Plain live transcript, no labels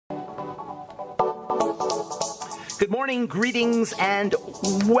Good morning, greetings, and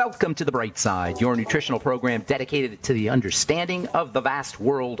welcome to The Bright Side, your nutritional program dedicated to the understanding of the vast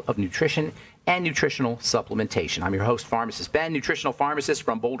world of nutrition and nutritional supplementation. I'm your host, Pharmacist Ben, nutritional pharmacist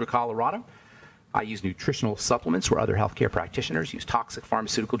from Boulder, Colorado. I use nutritional supplements where other healthcare practitioners use toxic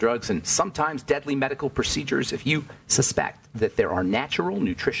pharmaceutical drugs and sometimes deadly medical procedures. If you suspect that there are natural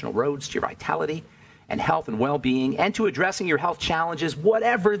nutritional roads to your vitality and health and well-being and to addressing your health challenges,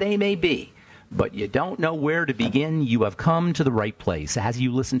 whatever they may be, but you don't know where to begin, you have come to the right place. As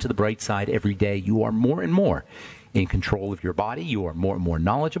you listen to The Bright Side every day, you are more and more in control of your body. You are more and more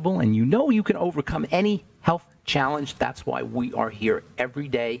knowledgeable, and you know you can overcome any health challenge. That's why we are here every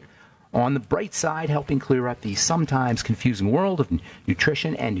day on The Bright Side, helping clear up the sometimes confusing world of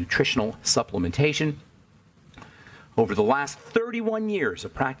nutrition and nutritional supplementation. Over the last 31 years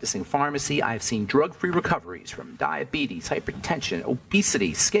of practicing pharmacy, I've seen drug-free recoveries from diabetes, hypertension,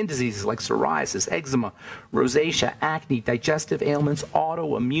 obesity, skin diseases like psoriasis, eczema, rosacea, acne, digestive ailments,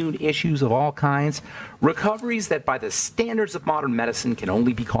 autoimmune issues of all kinds. Recoveries that by the standards of modern medicine can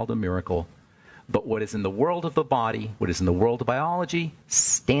only be called a miracle. But what is in the world of the body, what is in the world of biology,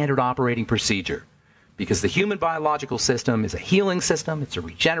 standard operating procedure. Because the human biological system is a healing system, it's a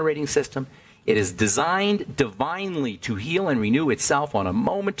regenerating system. It is designed divinely to heal and renew itself on a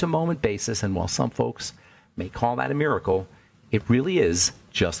moment-to-moment basis, and while some folks may call that a miracle, it really is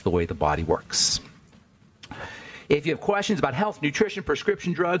just the way the body works. If you have questions about health, nutrition,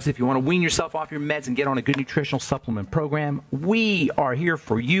 prescription drugs, if you want to wean yourself off your meds and get on a good nutritional supplement program, we are here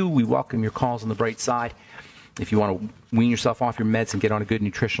for you. We welcome your calls on The Bright Side. If you want to wean yourself off your meds and get on a good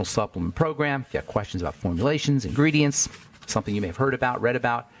nutritional supplement program, if you have questions about formulations, ingredients, something you may have heard about, read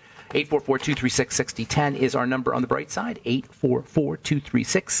about, 844-236-6010 is our number on The Bright Side,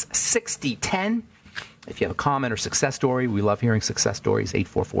 844-236-6010. If you have a comment or success story, we love hearing success stories,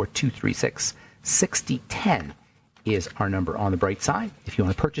 844-236-6010 is our number on The Bright Side. If you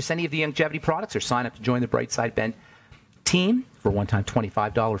want to purchase any of the longevity products or sign up to join the Bright Side Ben team for a one-time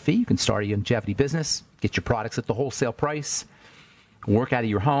 $25 fee, you can start a longevity business, get your products at the wholesale price, work out of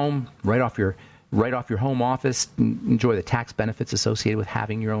your home, right off your home office, enjoy the tax benefits associated with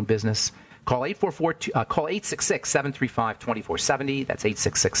having your own business. Call 866-735-2470. That's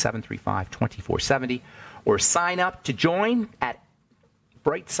 866-735-2470. Or sign up to join at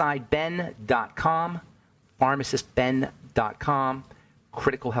brightsideben.com, pharmacistben.com,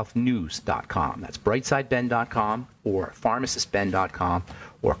 criticalhealthnews.com. That's brightsideben.com or pharmacistben.com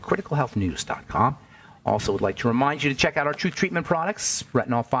or criticalhealthnews.com. Also would like to remind you to check out our Truth Treatment products,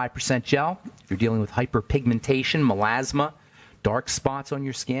 retinol 5% gel. If you're dealing with hyperpigmentation, melasma, dark spots on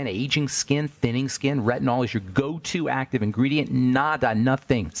your skin, aging skin, thinning skin, retinol is your go-to active ingredient. Nada,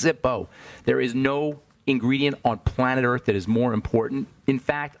 nothing, zippo. There is no ingredient on planet Earth that is more important. In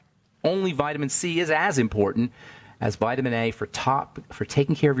fact, only vitamin C is as important as vitamin A for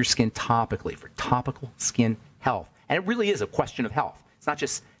taking care of your skin topically, for topical skin health. And it really is a question of health. It's not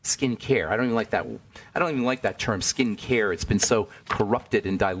just skin care. I don't even like that term, skin care. It's been so corrupted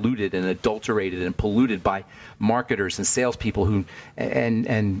and diluted and adulterated and polluted by marketers and salespeople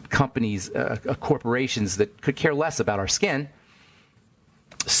and companies, corporations that could care less about our skin.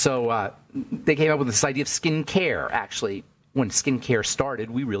 So they came up with this idea of skin care. Actually, when skin care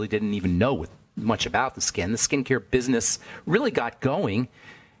started, we really didn't even know much about the skin. The skincare business really got going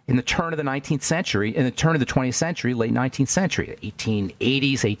in the turn of the 19th century, in the turn of the 20th century, late 19th century,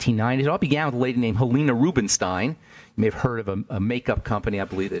 1880s, 1890s. It all began with a lady named Helena Rubinstein. You may have heard of a makeup company, I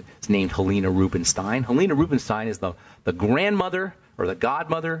believe, that's named Helena Rubinstein. Helena Rubinstein is the grandmother or the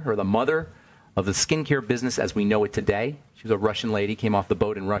godmother or the mother of the skincare business as we know it today. She was a Russian lady, came off the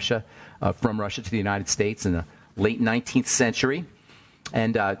boat in Russia, from Russia to the United States in the late 19th century.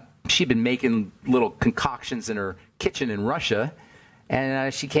 And she'd been making little concoctions in her kitchen in Russia.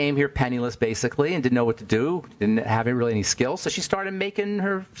 And she came here penniless, basically, and didn't know what to do, didn't have really any skills. So she started making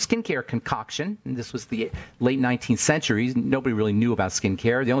her skincare concoction. And this was the late 19th century. Nobody really knew about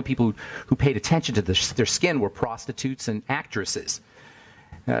skincare. The only people who paid attention to their skin were prostitutes and actresses.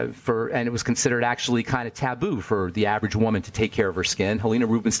 And it was considered actually kind of taboo for the average woman to take care of her skin. Helena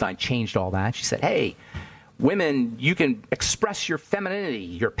Rubinstein changed all that. She said, hey, women, you can express your femininity,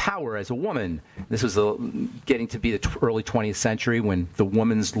 your power as a woman. This was getting to be the early 20th century when the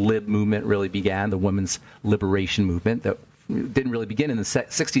women's lib movement really began, the women's liberation movement that didn't really begin in the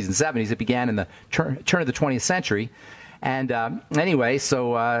 60s and 70s. It began in the turn of the 20th century. And anyway,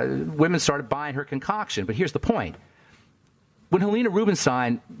 so women started buying her concoction. But here's the point. When Helena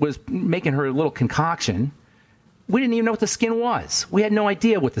Rubinstein was making her little concoction, we didn't even know what the skin was. We had no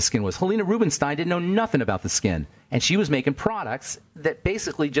idea what the skin was. Helena Rubinstein didn't know nothing about the skin. And she was making products that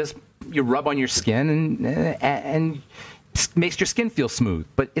basically just you rub on your skin and makes your skin feel smooth.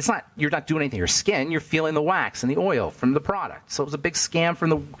 But it's not, you're not doing anything to your skin. You're feeling the wax and the oil from the product. So it was a big scam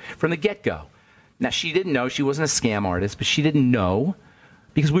from the get-go. Now, she didn't know. She wasn't a scam artist, but she didn't know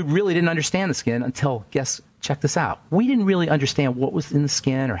because we really didn't understand the skin until, check this out. We didn't really understand what was in the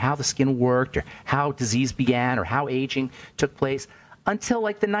skin or how the skin worked or how disease began or how aging took place until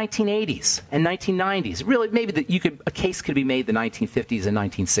like the 1980s and 1990s. Really, maybe a case could be made the 1950s and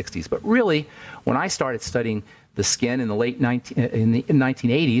 1960s. But really, when I started studying the skin in the late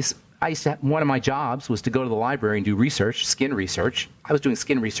 1980s, one of my jobs was to go to the library and do research, skin research. I was doing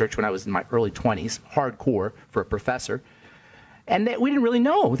skin research when I was in my early 20s, hardcore for a professor. And we didn't really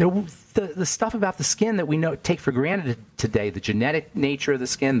know. The stuff about the skin that we take for granted today, the genetic nature of the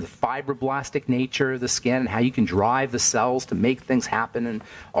skin, the fibroblastic nature of the skin, and how you can drive the cells to make things happen, and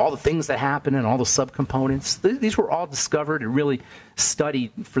all the things that happen and all the subcomponents. These were all discovered and really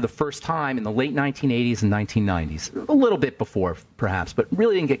studied for the first time in the late 1980s and 1990s. A little bit before, perhaps, but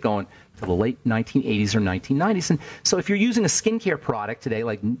really didn't get going until the late 1980s or 1990s. And so if you're using a skincare product today,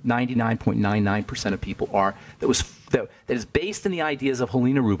 like 99.99% of people are, that is based in the ideas of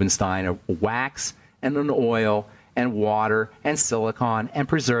Helena Rubinstein, a wax and an oil and water and silicone and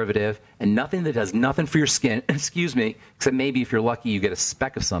preservative and nothing that does nothing for your skin, excuse me, except maybe if you're lucky you get a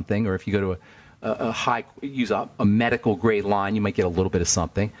speck of something, or if you go to use a medical grade line, you might get a little bit of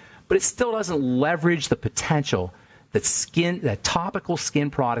something, but it still doesn't leverage the potential that topical skin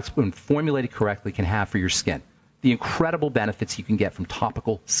products, when formulated correctly, can have for your skin. The incredible benefits you can get from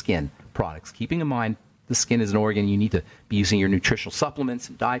topical skin products. Keeping in mind the skin is an organ, you need to be using your nutritional supplements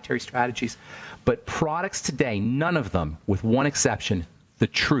and dietary strategies. But products today, none of them, with one exception, the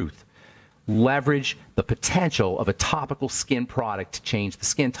truth, leverage the potential of a topical skin product to change the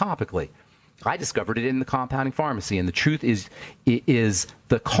skin topically. I discovered it in the compounding pharmacy, and the truth is, it is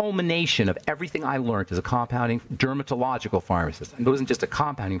the culmination of everything I learned as a compounding dermatological pharmacist. And I wasn't just a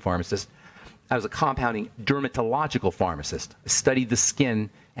compounding pharmacist, I was a compounding dermatological pharmacist. I studied the skin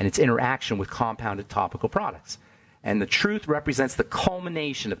and its interaction with compounded topical products. And the truth represents the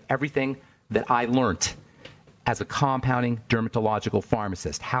culmination of everything that I learned as a compounding dermatological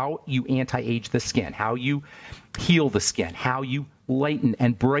pharmacist. How you anti-age the skin, how you heal the skin, how you lighten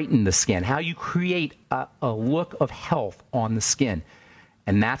and brighten the skin, how you create a look of health on the skin.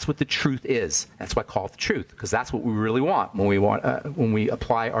 And that's what the truth is. That's why I call it the truth, because that's what we really want when we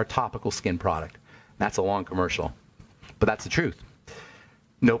apply our topical skin product. That's a long commercial, but that's the truth.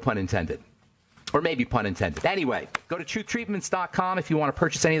 No pun intended. Or maybe pun intended. Anyway, go to truthtreatments.com if you want to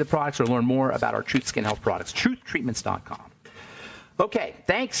purchase any of the products or learn more about our Truth Skin Health products. truthtreatments.com. Okay,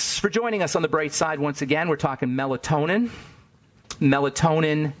 thanks for joining us on the bright side once again. We're talking melatonin.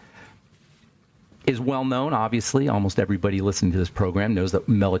 Melatonin is well known, obviously. Almost everybody listening to this program knows that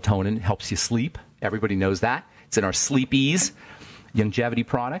melatonin helps you sleep. Everybody knows that. It's in our Sleep Ease longevity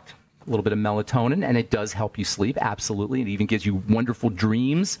product. A little bit of melatonin, and it does help you sleep, absolutely. It even gives you wonderful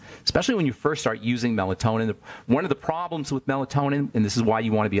dreams, especially when you first start using melatonin. One of the problems with melatonin, and this is why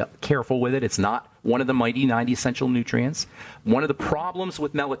you want to be careful with it, it's not one of the mighty 90 essential nutrients. One of the problems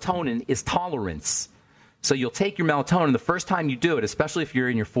with melatonin is tolerance. So you'll take your melatonin the first time you do it, especially if you're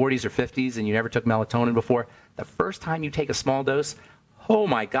in your 40s or 50s and you never took melatonin before, the first time you take a small dose, oh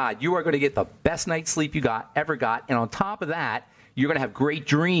my God, you are going to get the best night's sleep you ever got, and on top of that, you're going to have great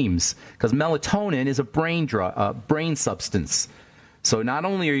dreams, because melatonin is a brain substance. So not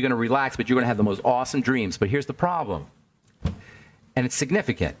only are you going to relax, but you're going to have the most awesome dreams. But here's the problem, and it's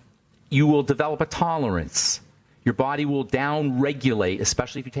significant. You will develop a tolerance. Your body will down-regulate,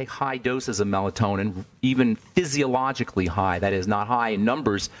 especially if you take high doses of melatonin, even physiologically high. That is, not high in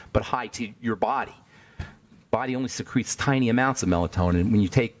numbers, but high to your body. Body only secretes tiny amounts of melatonin. When you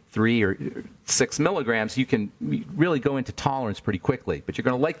take 3 or 6 milligrams, you can really go into tolerance pretty quickly. But you're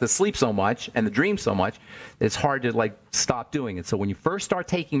going to like the sleep so much and the dream so much that it's hard to stop doing it. So when you first start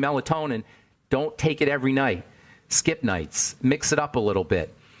taking melatonin, don't take it every night. Skip nights. Mix it up a little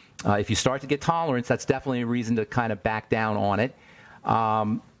bit. If you start to get tolerance, that's definitely a reason to kind of back down on it.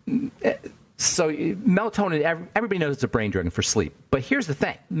 So melatonin, everybody knows it's a brain drug for sleep. But here's the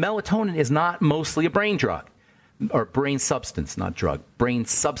thing. Melatonin is not mostly a brain drug. Or brain substance, not drug. Brain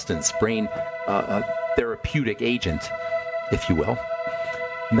substance, brain therapeutic agent, if you will.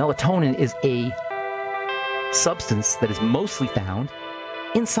 Melatonin is a substance that is mostly found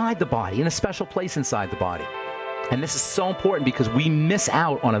inside the body, in a special place inside the body. And this is so important because we miss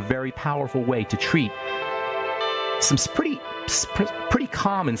out on a very powerful way to treat some pretty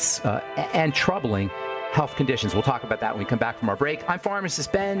common and troubling health conditions. We'll talk about that when we come back from our break. I'm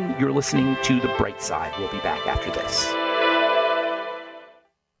Pharmacist Ben. You're listening to The Bright Side. We'll be back after this.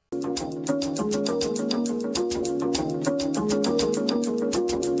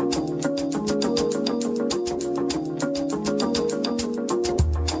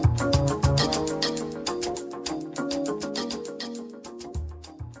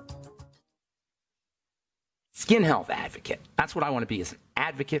 skin health advocate. That's what I want to be, is an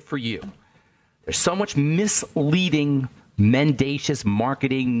advocate for you. There's so much misleading, mendacious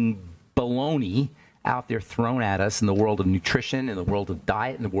marketing baloney out there thrown at us in the world of nutrition, in the world of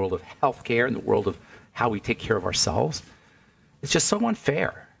diet, in the world of healthcare, in the world of how we take care of ourselves. It's just so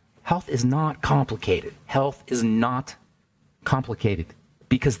unfair. Health is not complicated. Health is not complicated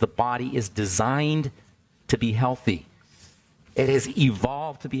because the body is designed to be healthy. It has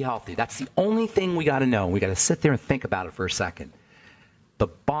evolved to be healthy. That's the only thing we got to know. We got to sit there and think about it for a second. The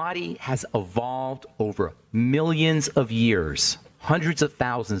body has evolved over millions of years, hundreds of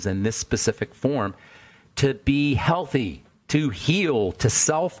thousands in this specific form, to be healthy, to heal, to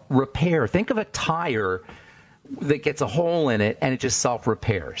self-repair. Think of a tire that gets a hole in it and it just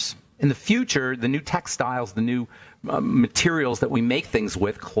self-repairs. In the future, the new textiles, the new materials that we make things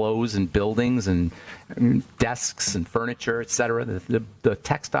with, clothes and buildings and desks and furniture, etc., the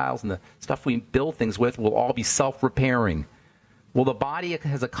textiles and the stuff we build things with will all be self-repairing. Well, the body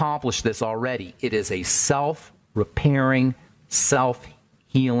has accomplished this already. It is a self-repairing,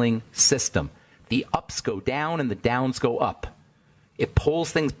 self-healing system. The ups go down and the downs go up. It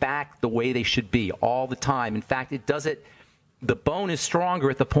pulls things back the way they should be all the time. In fact, it does it. The bone is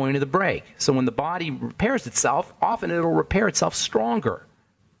stronger at the point of the break. So when the body repairs itself, often it'll repair itself stronger.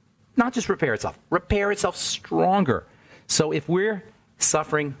 Not just repair itself stronger. So if we're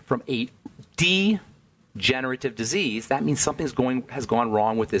suffering from a degenerative disease, that means something's has gone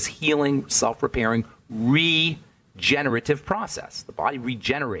wrong with this healing, self-repairing, regenerative process. The body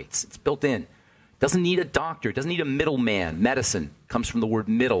regenerates. It's built in. Doesn't need a doctor. Doesn't need a middleman. Medicine comes from the word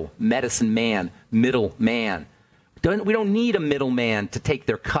middle. Medicine man. Middle man. We don't need a middleman to take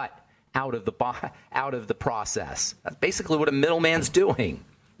their cut out of the process. That's basically what a middleman's doing.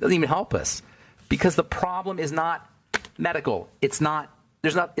 It doesn't even help us because the problem is not medical. It's not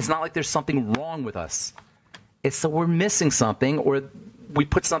like there's something wrong with us. It's so we're missing something or we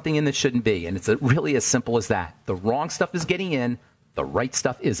put something in that shouldn't be. And it's really as simple as that. The wrong stuff is getting in. The right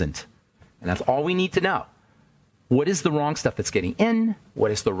stuff isn't. And that's all we need to know. What is the wrong stuff that's getting in? What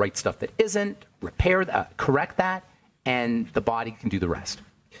is the right stuff that isn't? Repair that, correct that, and the body can do the rest.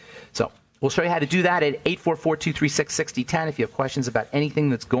 So we'll show you how to do that at 844-236-6010. If you have questions about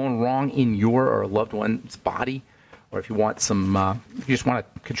anything that's going wrong in your or a loved one's body, or if you want some, if you just want to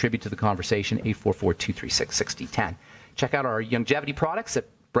contribute to the conversation, 844-236-6010. Check out our longevity products at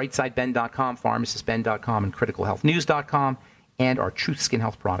brightsideben.com, pharmacistben.com, and criticalhealthnews.com, and our Truth Skin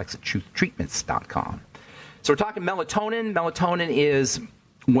Health products at truthtreatments.com. So we're talking melatonin. Melatonin is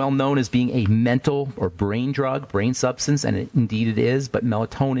well known as being a mental or brain drug, brain substance, and indeed it is, but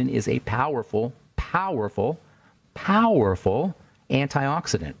melatonin is a powerful, powerful, powerful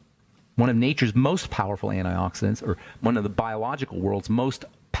antioxidant. One of nature's most powerful antioxidants, or one of the biological world's most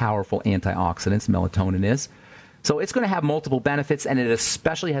powerful antioxidants, melatonin is. So it's going to have multiple benefits, and it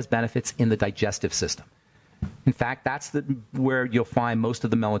especially has benefits in the digestive system. In fact, that's where you'll find most of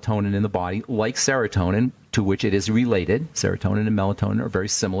the melatonin in the body, like serotonin, to which it is related. Serotonin and melatonin are very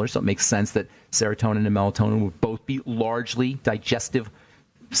similar, so it makes sense that serotonin and melatonin would both be largely digestive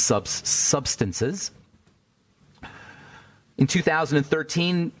substances. In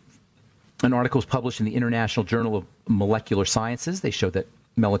 2013, an article was published in the International Journal of Molecular Sciences. They showed that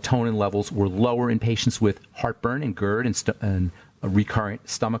melatonin levels were lower in patients with heartburn and GERD and recurrent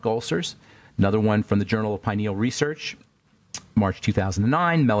stomach ulcers. Another one from the Journal of Pineal Research, March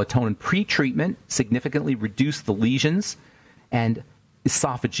 2009, melatonin pretreatment significantly reduced the lesions and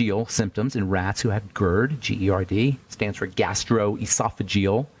esophageal symptoms in rats who had GERD, G-E-R-D, stands for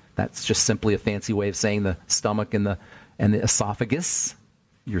gastroesophageal. That's just simply a fancy way of saying the stomach and the esophagus,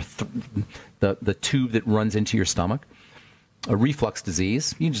 the tube that runs into your stomach. A reflux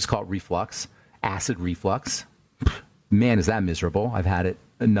disease, you can just call it reflux, acid reflux. Man, is that miserable. I've had it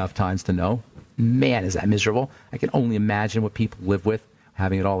enough times to know. Man, is that miserable. I can only imagine what people live with,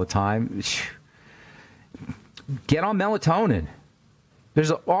 having it all the time. Get on melatonin.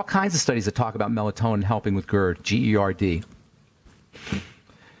 There's all kinds of studies that talk about melatonin helping with GERD, G-E-R-D.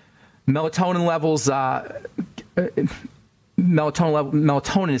 Melatonin levels,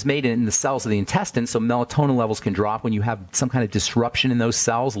 melatonin is made in the cells of the intestine, so melatonin levels can drop when you have some kind of disruption in those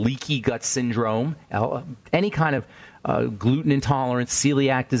cells, leaky gut syndrome, any kind of gluten intolerance,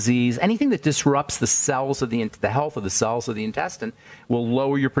 celiac disease, anything that disrupts the cells of the health of the cells of the intestine will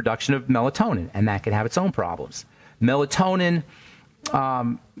lower your production of melatonin, and that can have its own problems. Melatonin,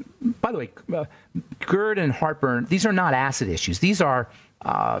 by the way, GERD and heartburn, these are not acid issues. These are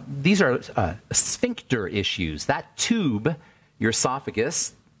sphincter issues. That tube, your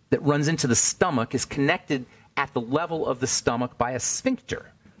esophagus, that runs into the stomach is connected at the level of the stomach by a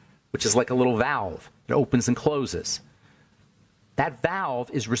sphincter. which is like a little valve that opens and closes. That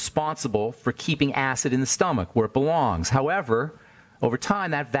valve is responsible for keeping acid in the stomach where it belongs. However, over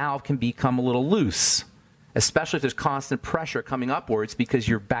time, that valve can become a little loose, especially if there's constant pressure coming upwards because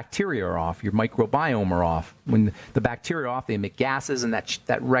your bacteria are off, your microbiome are off. When the bacteria are off, they emit gases, and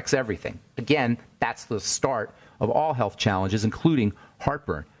that wrecks everything. Again, that's the start of all health challenges, including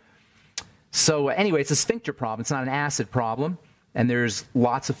heartburn. So anyway, it's a sphincter problem. It's not an acid problem. And there's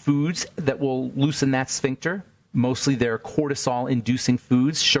lots of foods that will loosen that sphincter. Mostly they're cortisol-inducing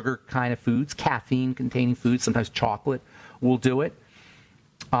foods, sugar kind of foods, caffeine-containing foods. Sometimes chocolate will do it.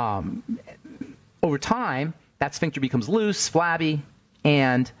 Over time, that sphincter becomes loose, flabby,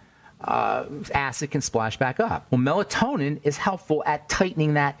 and acid can splash back up. Well, melatonin is helpful at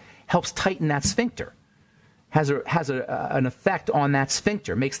tightening that, helps tighten that sphincter. Has an effect on that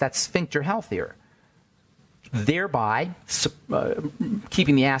sphincter, makes that sphincter healthier, thereby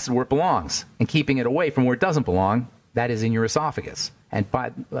keeping the acid where it belongs and keeping it away from where it doesn't belong, that is in your esophagus. And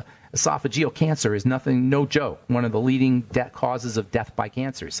esophageal cancer is no joke. One of the leading causes of death by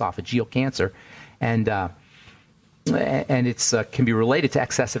cancer, esophageal cancer. And it's can be related to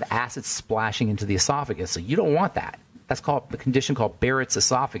excessive acid splashing into the esophagus. So you don't want that. That's called the condition called Barrett's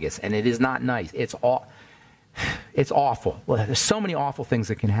esophagus, and it is not nice. It's awful. Well, there's so many awful things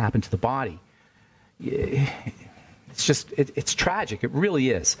that can happen to the body. It's just it's tragic. It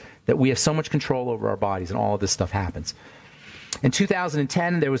really is that we have so much control over our bodies, and all of this stuff happens. In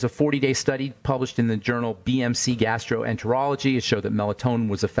 2010, there was a 40-day study published in the journal BMC Gastroenterology. It showed that melatonin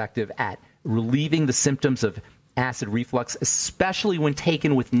was effective at relieving the symptoms of acid reflux, especially when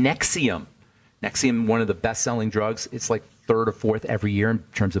taken with Nexium. Nexium, one of the best-selling drugs. It's like third or fourth every year in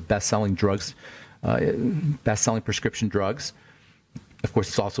terms of best-selling drugs, best-selling prescription drugs. Of course,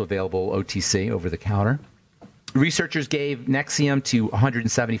 it's also available OTC, over the counter. Researchers gave Nexium to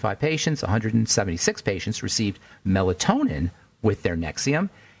 175 patients. 176 patients received melatonin with their Nexium.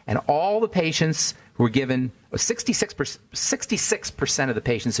 And all the patients who were given, 66% of the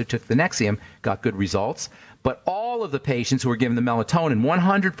patients who took the Nexium got good results. But all of the patients who were given the melatonin,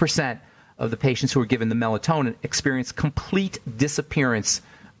 100% of the patients who were given the melatonin experienced complete disappearance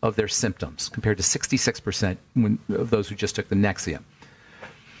of their symptoms, compared to 66% of those who just took the Nexium.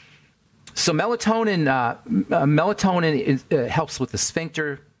 So melatonin helps with the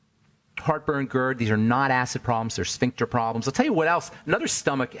sphincter, heartburn, GERD. These are not acid problems. They're sphincter problems. I'll tell you what else. Another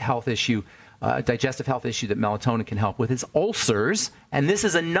stomach health issue, digestive health issue that melatonin can help with is ulcers. And this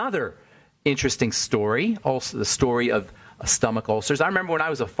is another interesting story, also the story of stomach ulcers. I remember when I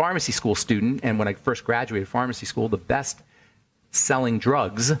was a pharmacy school student, and when I first graduated pharmacy school, the best-selling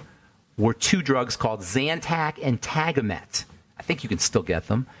drugs were two drugs called Zantac and Tagamet. I think you can still get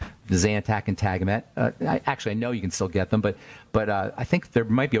them, the Zantac and Tagamet. I know you can still get them, but I think they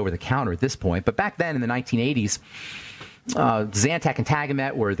might be over the counter at this point. But back then in the 1980s, Zantac and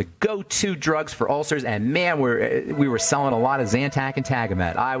Tagamet were the go-to drugs for ulcers, and man, we were selling a lot of Zantac and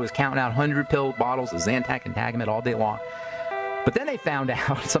Tagamet. I was counting out 100-pill bottles of Zantac and Tagamet all day long. But then they found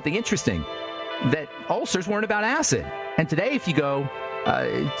out something interesting, that ulcers weren't about acid. And today, if you go,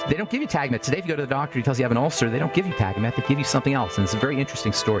 they don't give you Tagamet. Today, if you go to the doctor, he tells you have an ulcer, they don't give you Tagamet, they give you something else. And it's a very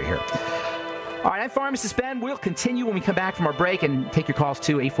interesting story here. All right, I'm Pharmacist Ben. We'll continue when we come back from our break and take your calls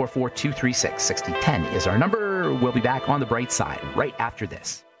too. 844-236-6010 is our number. We'll be back on the bright side right after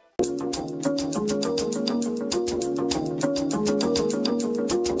this.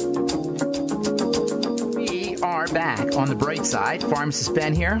 We are back on the bright side. Pharmacist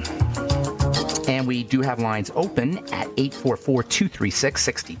Ben here. And we do have lines open at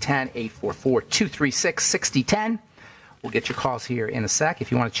 844-236-6010, 844-236-6010. We'll get your calls here in a sec.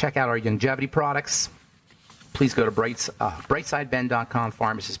 If you want to check out our longevity products, please go to brightsideben.com,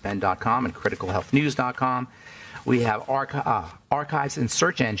 pharmacistben.com, and criticalhealthnews.com. We have archives and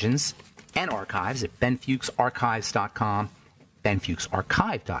search engines and archives at benfuchsarchives.com,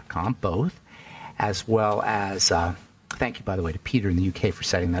 benfuchsarchive.com, both, as well as, thank you, by the way, to Peter in the UK for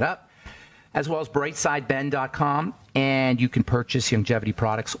setting that up, as well as brightsideben.com, and you can purchase longevity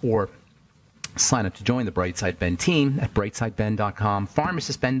products or sign up to join the Brightside Ben team at brightsideben.com,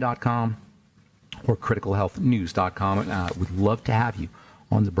 pharmacistben.com, or criticalhealthnews.com. Would love to have you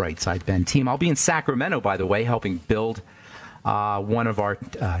on the Brightside Ben team. I'll be in Sacramento, by the way, helping build one of our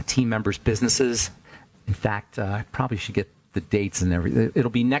team members' businesses. In fact, I probably should get the dates and everything. It'll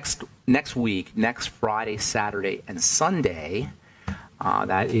be next week, next Friday, Saturday, and Sunday.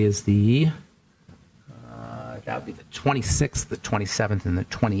 That is that would be the 26th, the 27th, and the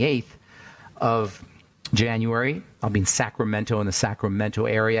 28th of January. I'll be in Sacramento, in the Sacramento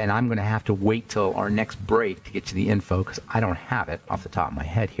area, and I'm going to have to wait till our next break to get you the info because I don't have it off the top of my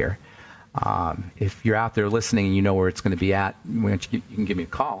head here. If you're out there listening and you know where it's going to be at, you can give me a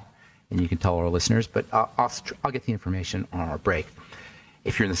call and you can tell our listeners. But I'll get the information on our break.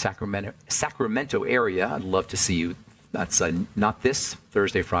 If you're in the Sacramento area, I'd love to see you. That's not this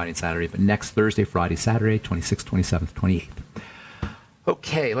Thursday, Friday, and Saturday, but next Thursday, Friday, Saturday, 26th, 27th, 28th.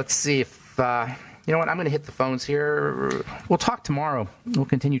 Okay, let's see if, you know what, I'm going to hit the phones here. We'll talk tomorrow. We'll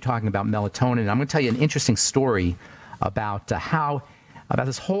continue talking about melatonin. I'm going to tell you an interesting story about about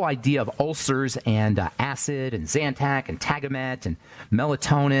this whole idea of ulcers and acid and Zantac and Tagamet and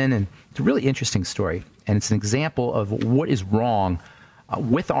melatonin. And it's a really interesting story. And it's an example of what is wrong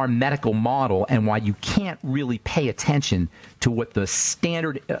with our medical model and why you can't really pay attention to what the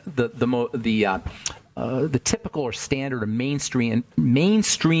standard, the typical or standard or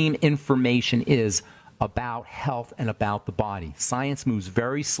mainstream information is about health and about the body. Science moves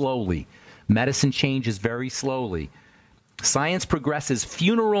very slowly. Medicine changes very slowly. Science progresses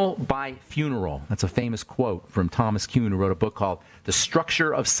funeral by funeral. That's a famous quote from Thomas Kuhn, who wrote a book called The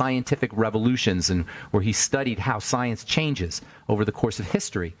Structure of Scientific Revolutions, and where he studied how science changes over the course of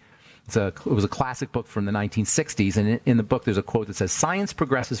history. It was a classic book from the 1960s, and in the book there's a quote that says, "Science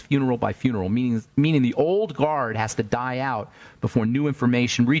progresses funeral by funeral," meaning the old guard has to die out before new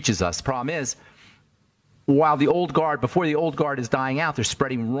information reaches us. The problem is, before the old guard is dying out, they're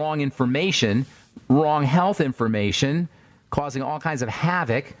spreading wrong information, wrong health information, causing all kinds of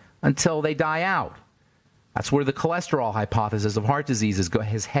havoc until they die out. That's where the cholesterol hypothesis of heart disease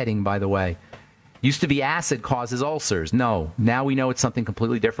is heading, by the way. Used to be acid causes ulcers. No, now we know it's something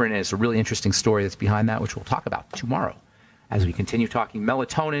completely different, and it's a really interesting story that's behind that, which we'll talk about tomorrow as we continue talking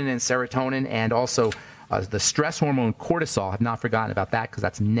melatonin and serotonin and also the stress hormone cortisol. I've not forgotten about that because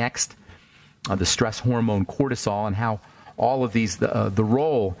that's next. The stress hormone cortisol and how all of these, the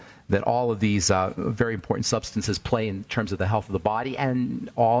role that all of these very important substances play in terms of the health of the body and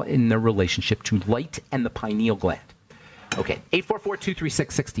all in their relationship to light and the pineal gland. Okay,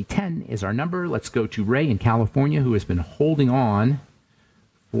 844-236-6010 is our number. Let's go to Ray in California, who has been holding on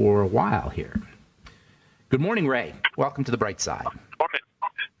for a while here. Good morning, Ray. Welcome to the bright side. Morning.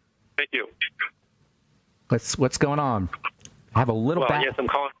 Thank you. What's going on? I have a little bad. Yes, I'm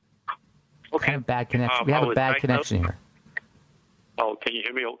calling. Okay. Kind of bad connection. We have a bad connection here. Oh, can you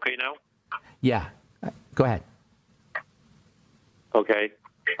hear me okay now? Yeah. Go ahead. Okay.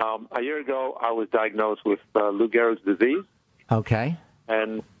 A year ago, I was diagnosed with Lou Gehrig's disease. Okay.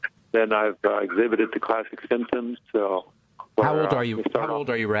 And then I've exhibited the classic symptoms. So how old are you? How old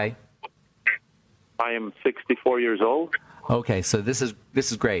are you, Ray? I am 64 years old. Okay, so this is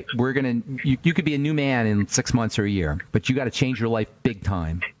great. You could be a new man in 6 months or a year, but you got to change your life big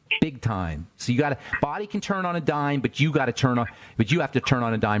time. Big time. So body can turn on a dime, but you have to turn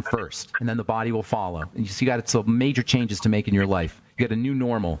on a dime first, and then the body will follow. And you got some major changes to make in your life. You got a new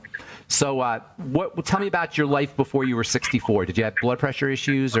normal. So, tell me about your life before you were 64. Did you have blood pressure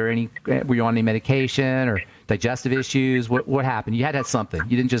issues, or were you on any medication, or digestive issues? What happened? You had something.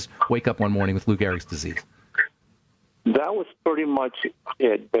 You didn't just wake up one morning with Lou Gehrig's disease. That was pretty much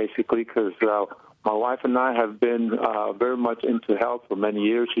it, basically, because my wife and I have been very much into health for many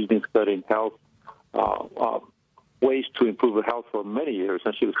years. She's been studying health, ways to improve her health for many years,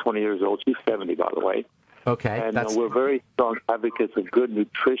 and she was 20 years old. She's 70, by the way. Okay. And we're very strong advocates of good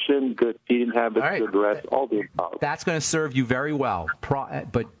nutrition, good eating habits, right. Good rest, all the above. That's going to serve you very well.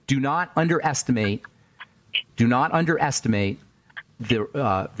 But do not underestimate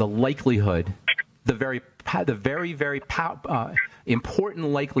the likelihood, the very important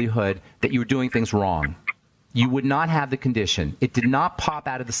likelihood that you were doing things wrong. You would not have the condition. It did not pop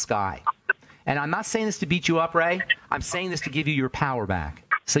out of the sky. And I'm not saying this to beat you up, Ray. I'm saying this to give you your power back,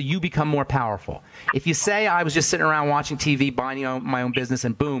 so you become more powerful. If you say, I was just sitting around watching TV, minding my own business,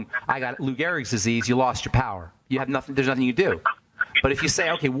 and boom, I got Lou Gehrig's disease, you lost your power. You have nothing. There's nothing you do. But if you say,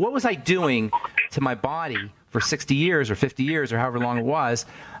 okay, what was I doing to my body for 60 years or 50 years or however long it was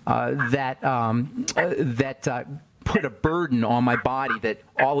that put a burden on my body that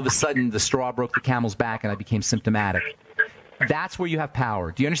all of a sudden the straw broke the camel's back and I became symptomatic. That's where you have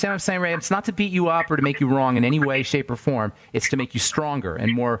power. Do you understand what I'm saying, Ray? It's not to beat you up or to make you wrong in any way, shape, or form. It's to make you stronger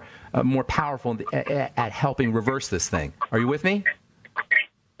and more powerful at helping reverse this thing. Are you with me?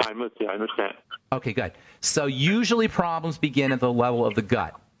 I'm with you. I understand. Okay, good. So usually problems begin at the level of the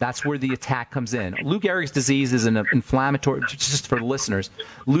gut. That's where the attack comes in. Lou Gehrig's disease is an inflammatory, just for the listeners,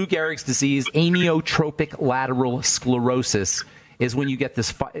 Lou Gehrig's disease, amyotrophic lateral sclerosis, is when you get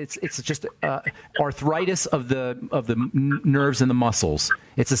this. It's just arthritis of the nerves and the muscles.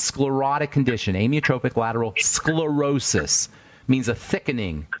 It's a sclerotic condition. Amyotrophic lateral sclerosis means a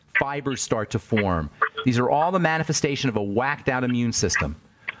thickening. Fibers start to form. These are all the manifestation of a whacked out immune system,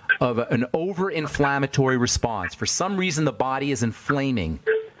 of an over-inflammatory response. For some reason, the body is inflaming,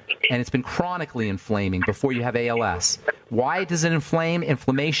 and it's been chronically inflaming before you have ALS. Why does it inflame?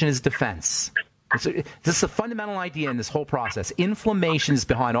 Inflammation is defense. This is a fundamental idea in this whole process. Inflammation is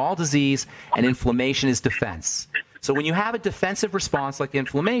behind all disease, and inflammation is defense. So when you have a defensive response like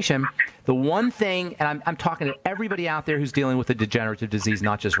inflammation, the one thing, and I'm talking to everybody out there who's dealing with a degenerative disease,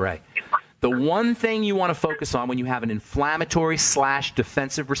 not just Ray, the one thing you want to focus on when you have an inflammatory /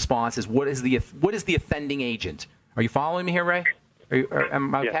 defensive response is what is the offending agent. Are you following me here, Ray?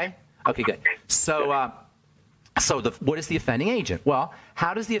 Am I okay? Yes. Okay, good. So, what is the offending agent? Well,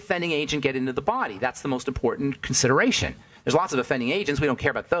 how does the offending agent get into the body? That's the most important consideration. There's lots of offending agents. We don't care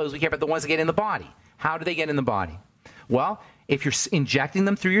about those. We care about the ones that get in the body. How do they get in the body? Well, if you're injecting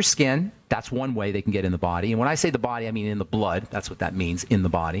them through your skin, that's one way they can get in the body. And when I say the body, I mean in the blood. That's what that means, in the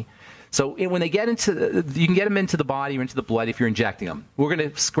body. So when they get into, you can get them into the body or into the blood if you're injecting them. We're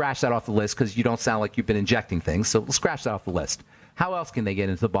going to scratch that off the list because you don't sound like you've been injecting things. So we'll scratch that off the list. How else can they get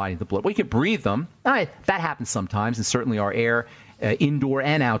into the body and the blood? Well, you can breathe them. All right, that happens sometimes, and certainly our air, indoor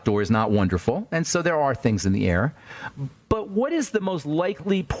and outdoor, is not wonderful. And so there are things in the air. But what is the most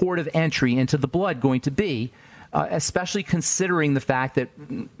likely port of entry into the blood going to be, especially considering the fact that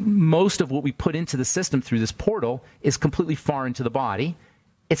most of what we put into the system through this portal is completely foreign to the body?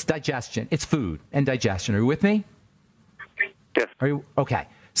 It's digestion. It's food and digestion. Are you with me? Yes. Are you? Okay.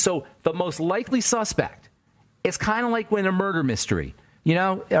 So the most likely suspect, it's kind of like when a murder mystery. You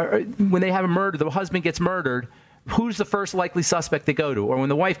know, when they have a murder, the husband gets murdered, who's the first likely suspect they go to? Or when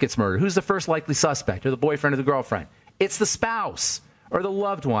the wife gets murdered, who's the first likely suspect? Or the boyfriend or the girlfriend? It's the spouse or the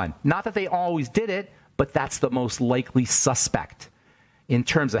loved one. Not that they always did it, but that's the most likely suspect. In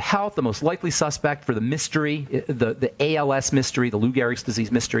terms of health, the most likely suspect for the mystery, the ALS mystery, the Lou Gehrig's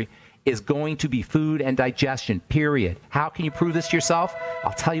disease mystery, is going to be food and digestion, period. How can you prove this to yourself?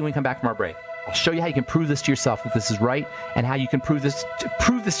 I'll tell you when we come back from our break. I'll show you how you can prove this to yourself that this is right, and how you can prove this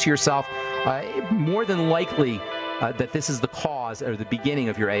to yourself more than likely that this is the cause or the beginning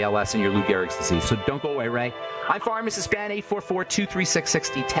of your ALS and your Lou Gehrig's disease. So don't go away, Ray. I'm Pharmacist Ben.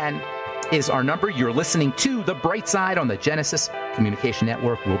 844-236-6010 is our number. You're listening to The Bright Side on the Genesis Communication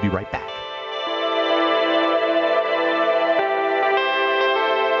Network. We'll be right back.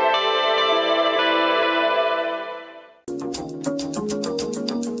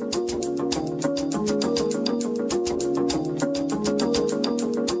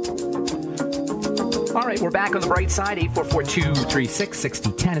 All right, we're back on The Bright Side.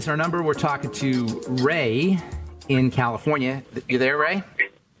 844-236-6010 is our number. We're talking to Ray in California. You there, Ray?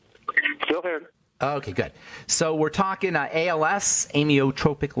 Still here. Okay, good. So we're talking ALS,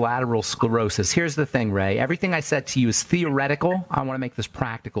 amyotrophic lateral sclerosis. Here's the thing, Ray. Everything I said to you is theoretical. I want to make this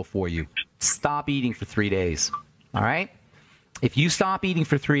practical for you. Stop eating for 3 days, all right? If you stop eating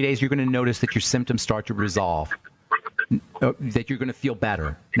for 3 days, you're going to notice that your symptoms start to resolve, that you're going to feel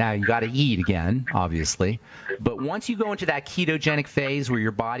better. Now, you got to eat again, obviously. But once you go into that ketogenic phase where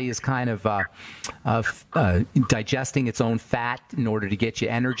your body is kind of digesting its own fat in order to get you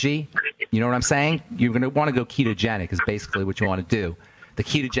energy, you know what I'm saying? You're going to want to go ketogenic is basically what you want to do, the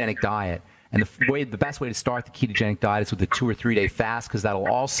ketogenic diet. And the best way to start the ketogenic diet is with a 2 or 3 day fast, because that'll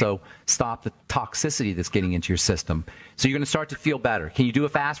also stop the toxicity that's getting into your system. So you're going to start to feel better. Can you do a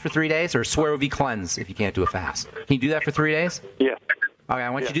fast for 3 days, or swear over cleanse if you can't do a fast? Can you do that for 3 days? Yeah. Okay, I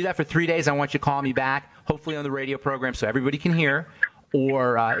want you to do that for 3 days. I want you to call me back, hopefully on the radio program so everybody can hear.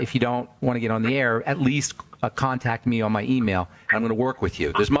 Or if you don't want to get on the air, at least contact me on my email, and I'm going to work with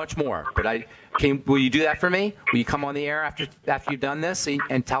you. There's much more, but will you do that for me? Will you come on the air after you've done this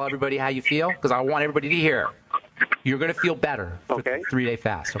and tell everybody how you feel? Because I want everybody to hear. You're going to feel better for the 3 day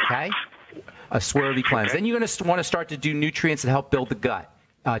fast, okay? A swervy cleanse. Okay. Then you're going to want to start to do nutrients that help build the gut.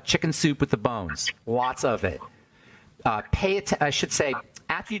 Chicken soup with the bones, lots of it.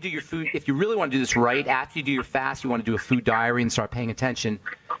 After you do your food, if you really want to do this right, after you do your fast, you want to do a food diary and start paying attention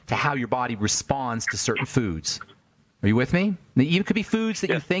to how your body responds to certain foods. Are you with me? It could be foods that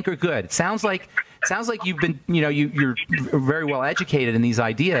you think are good. It sounds like you've been, you're very well educated in these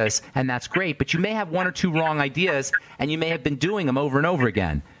ideas, and that's great. But you may have 1 or 2 wrong ideas, and you may have been doing them over and over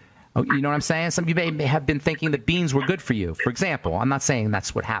again. You know what I'm saying? Some of you may have been thinking that beans were good for you. For example, I'm not saying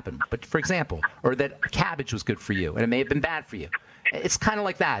that's what happened, but for example, or that cabbage was good for you, and it may have been bad for you. It's kind of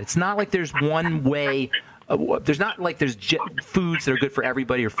like that. It's not like there's one way there's not like there's foods that are good for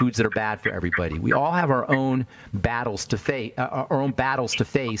everybody or foods that are bad for everybody. We all have our own battles to face,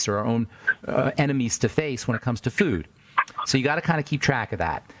 or our own enemies to face when it comes to food. So you got to kind of keep track of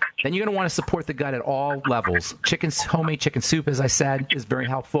that. Then you're going to want to support the gut at all levels. Homemade chicken soup, as I said, is very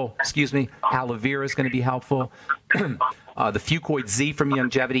helpful. Aloe vera is going to be helpful. The Fucoid Z from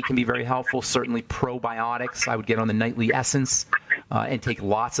Longevity can be very helpful. Certainly probiotics. I would get on the nightly essence and take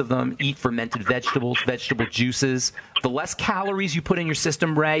lots of them. Eat fermented vegetables, vegetable juices. The less calories you put in your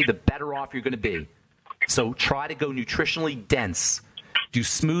system, Ray, the better off you're going to be. So try to go nutritionally dense. Do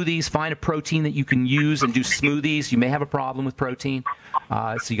smoothies. Find a protein that you can use and do smoothies. You may have a problem with protein,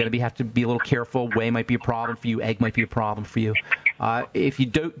 so you're going to have to be a little careful. Whey might be a problem for you. Egg might be a problem for you. If you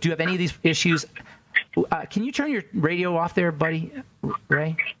do you have any of these issues, can you turn your radio off there, buddy,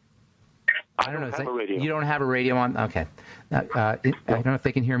 Ray? I don't know. Have a radio. You don't have a radio on? Okay. I don't know if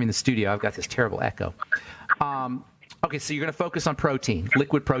they can hear me in the studio. I've got this terrible echo. Okay, so you're going to focus on protein,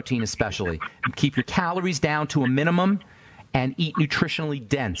 liquid protein especially. Keep your calories down to a minimum and eat nutritionally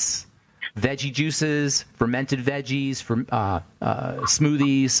dense. Veggie juices, fermented veggies,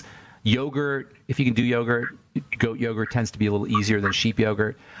 smoothies, yogurt. If you can do yogurt, goat yogurt tends to be a little easier than sheep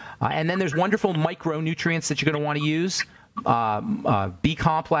yogurt. And then there's wonderful micronutrients that you're going to want to use.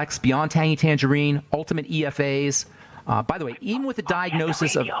 B-complex, Beyond Tangy Tangerine, Ultimate EFAs. By the way, even with the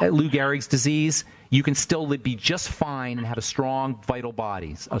diagnosis of Lou Gehrig's disease, you can still be just fine and have a strong, vital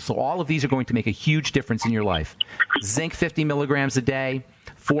body. So all of these are going to make a huge difference in your life. Zinc 50 milligrams a day,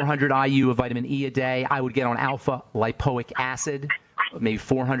 400 IU of vitamin E a day. I would get on alpha lipoic acid, maybe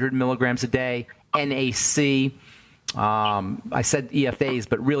 400 milligrams a day. NAC. I said EFAs,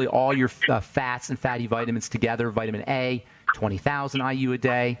 but really all your fats and fatty vitamins together. Vitamin A, 20,000 IU a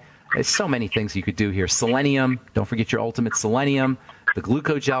day. There's so many things you could do here. Selenium, don't forget your ultimate selenium. The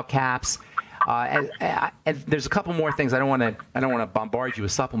glucogel caps, and there's a couple more things. I don't want to bombard you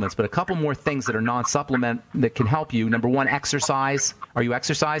with supplements, but a couple more things that are non-supplement that can help you. Number one, exercise. Are you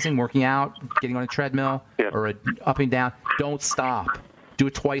exercising, working out, getting on a treadmill, or up and down? Don't stop. Do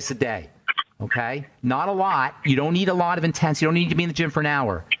it twice a day. Okay, not a lot. You don't need a lot of intensity. You don't need to be in the gym for an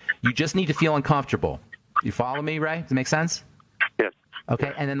hour. You just need to feel uncomfortable. You follow me, Ray? Does it make sense? Yes.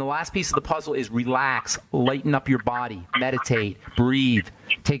 Okay, and then the last piece of the puzzle is relax, lighten up your body, meditate, breathe,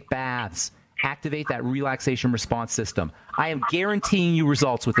 take baths, activate that relaxation response system. I am guaranteeing you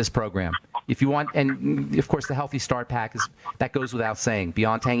results with this program. If you want, and of course the Healthy Start Pack that goes without saying.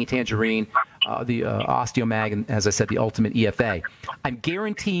 Beyond Tangy Tangerine, the Osteomag, and as I said, the Ultimate EFA. I'm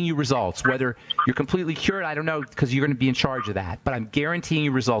guaranteeing you results. Whether you're completely cured, I don't know, because you're going to be in charge of that. But I'm guaranteeing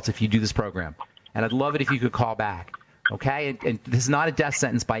you results if you do this program. And I'd love it if you could call back. Okay? And this is not a death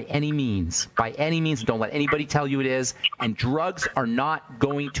sentence by any means. By any means. Don't let anybody tell you it is. And drugs are not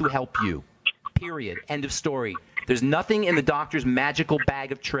going to help you. Period. End of story. There's nothing in the doctor's magical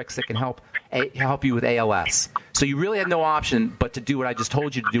bag of tricks that can help you with ALS. So you really have no option but to do what I just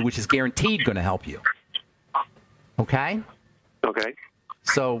told you to do, which is guaranteed going to help you. Okay? Okay.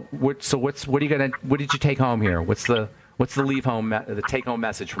 So what did you take home here? What's the the take home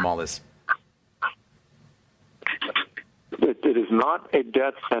message from all this? It is not a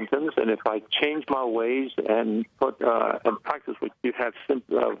death sentence, and if I change my ways and put and practice what you have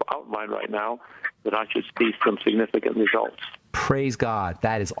outlined right now, then I should see some significant results. Praise God.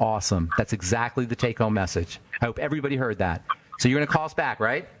 That is awesome. That's exactly the take-home message. I hope everybody heard that. So you're going to call us back,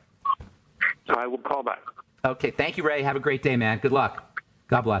 right? I will call back. Okay. Thank you, Ray. Have a great day, man. Good luck.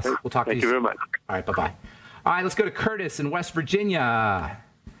 God bless. We'll talk to you soon. Thank you very much. All right. Bye-bye. All right. Let's go to Curtis in West Virginia.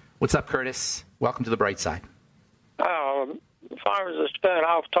 What's up, Curtis? Welcome to the bright side. Farmers Spin,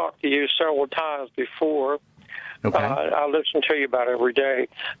 I've talked to you several times before. Okay. I listen to you about every day.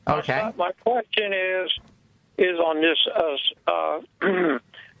 Okay. My question is on this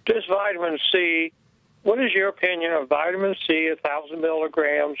this vitamin C. What is your opinion of vitamin C, 1,000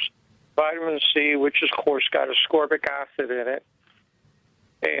 milligrams, vitamin C, which of course got ascorbic acid in it,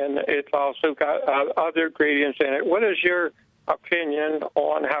 and it's also got other ingredients in it. What is your opinion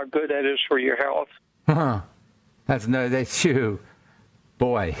on how good that is for your health? That's you.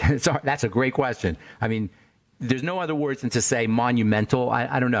 Boy, that's a great question. I mean, there's no other words than to say monumental.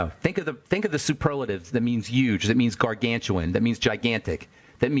 I don't know. Think of the superlatives. That means huge. That means gargantuan. That means gigantic.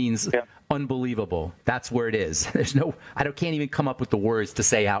 That means unbelievable. That's where it is. Can't even come up with the words to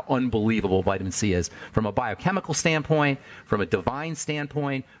say how unbelievable vitamin C is from a biochemical standpoint, from a divine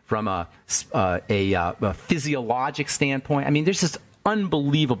standpoint, from a physiologic standpoint. I mean, there's just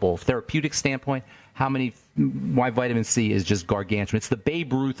unbelievable therapeutic standpoint. Why vitamin C is just gargantuan. It's the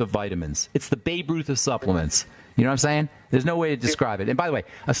Babe Ruth of vitamins. It's the Babe Ruth of supplements. You know what I'm saying? There's no way to describe it. And by the way,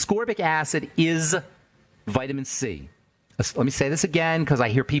 ascorbic acid is vitamin C. Let me say this again, because I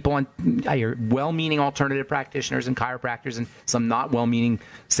hear well-meaning alternative practitioners and chiropractors and some not well-meaning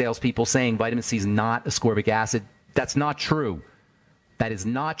salespeople saying vitamin C is not ascorbic acid. That's not true. That is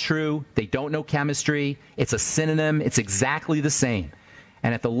not true. They don't know chemistry. It's a synonym. It's exactly the same.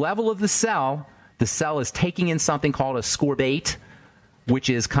 And at the level of the cell is taking in something called ascorbate, which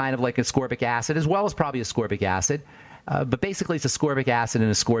is kind of like ascorbic acid, as well as probably ascorbic acid. But basically, it's ascorbic acid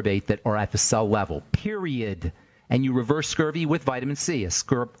and ascorbate that are at the cell level, period. And you reverse scurvy with vitamin C,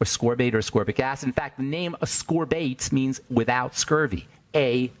 ascorbate or ascorbic acid. In fact, the name ascorbate means without scurvy,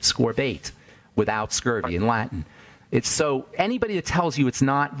 ascorbate, without scurvy in Latin. It's so anybody that tells you it's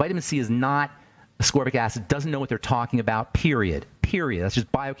not, vitamin C is not ascorbic acid doesn't know what they're talking about, period. Period. That's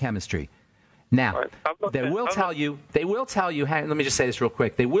just biochemistry. Now, they will tell you, let me just say this real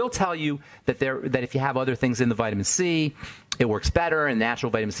quick. They will tell you that if you have other things in the vitamin C, it works better and natural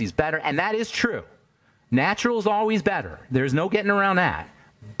vitamin C is better. And that is true. Natural is always better. There's no getting around that.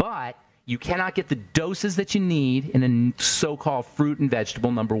 But you cannot get the doses that you need in a so-called fruit and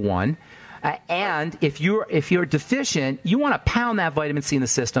vegetable, number one. And if you're deficient, you want to pound that vitamin C in the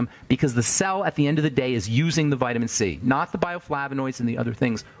system because the cell at the end of the day is using the vitamin C, not the bioflavonoids and the other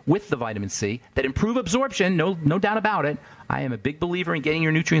things with the vitamin C that improve absorption, no doubt about it. I am a big believer in getting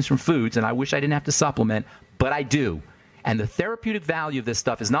your nutrients from foods, and I wish I didn't have to supplement, but I do. And the therapeutic value of this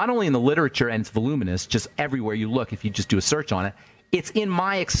stuff is not only in the literature, and it's voluminous, just everywhere you look if you just do a search on it. It's in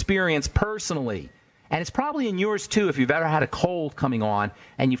my experience personally. And it's probably in yours too. If you've ever had a cold coming on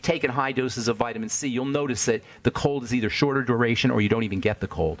and you've taken high doses of vitamin C, you'll notice that the cold is either shorter duration or you don't even get the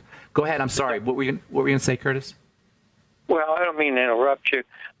cold. Go ahead. I'm sorry. What were you going to say, Curtis? Well, I don't mean to interrupt you.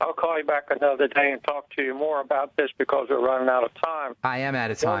 I'll call you back another day and talk to you more about this because we're running out of time. I am out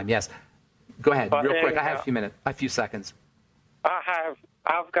of time, yes. Go ahead, real quick. I have a few seconds.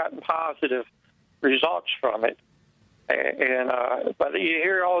 I've gotten positive results from it, but you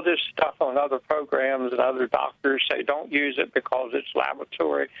hear all this stuff on other programs and other doctors say don't use it because it's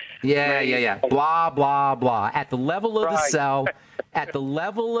laboratory. Yeah. Blah blah blah. At the level of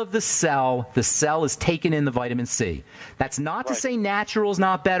the cell, the cell is taking in the vitamin C. That's not to say natural is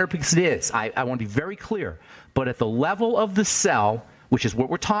not better, because it is. I want to be very clear. But at the level of the cell, which is what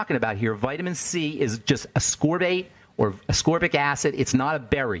we're talking about here, vitamin C is just ascorbate or ascorbic acid. It's not a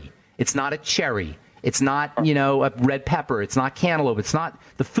berry. It's not a cherry. It's not, a red pepper. It's not cantaloupe. It's not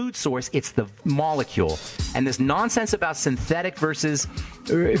the food source. It's the molecule. And this nonsense about synthetic versus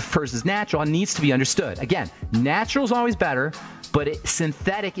natural needs to be understood. Again, natural is always better, but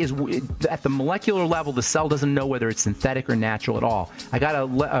synthetic is at the molecular level. The cell doesn't know whether it's synthetic or natural at all.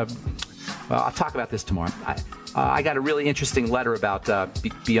 I'll talk about this tomorrow. I got a really interesting letter about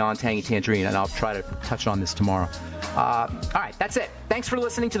Beyond Tangy Tangerine, and I'll try to touch on this tomorrow. All right, that's it. Thanks for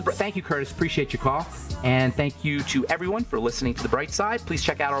listening to Thank you, Curtis. Appreciate your call. And thank you to everyone for listening to The Bright Side. Please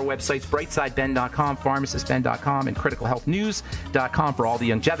check out our websites, brightsideben.com, pharmacistben.com, and criticalhealthnews.com for all the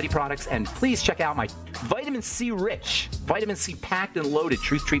longevity products. And please check out my vitamin C rich, vitamin C packed and loaded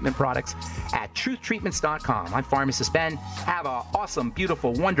Truth Treatment products at truthtreatments.com. I'm Pharmacist Ben. Have an awesome,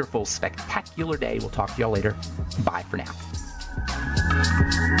 beautiful, wonderful, spectacular day. We'll talk to y'all later. Bye for now.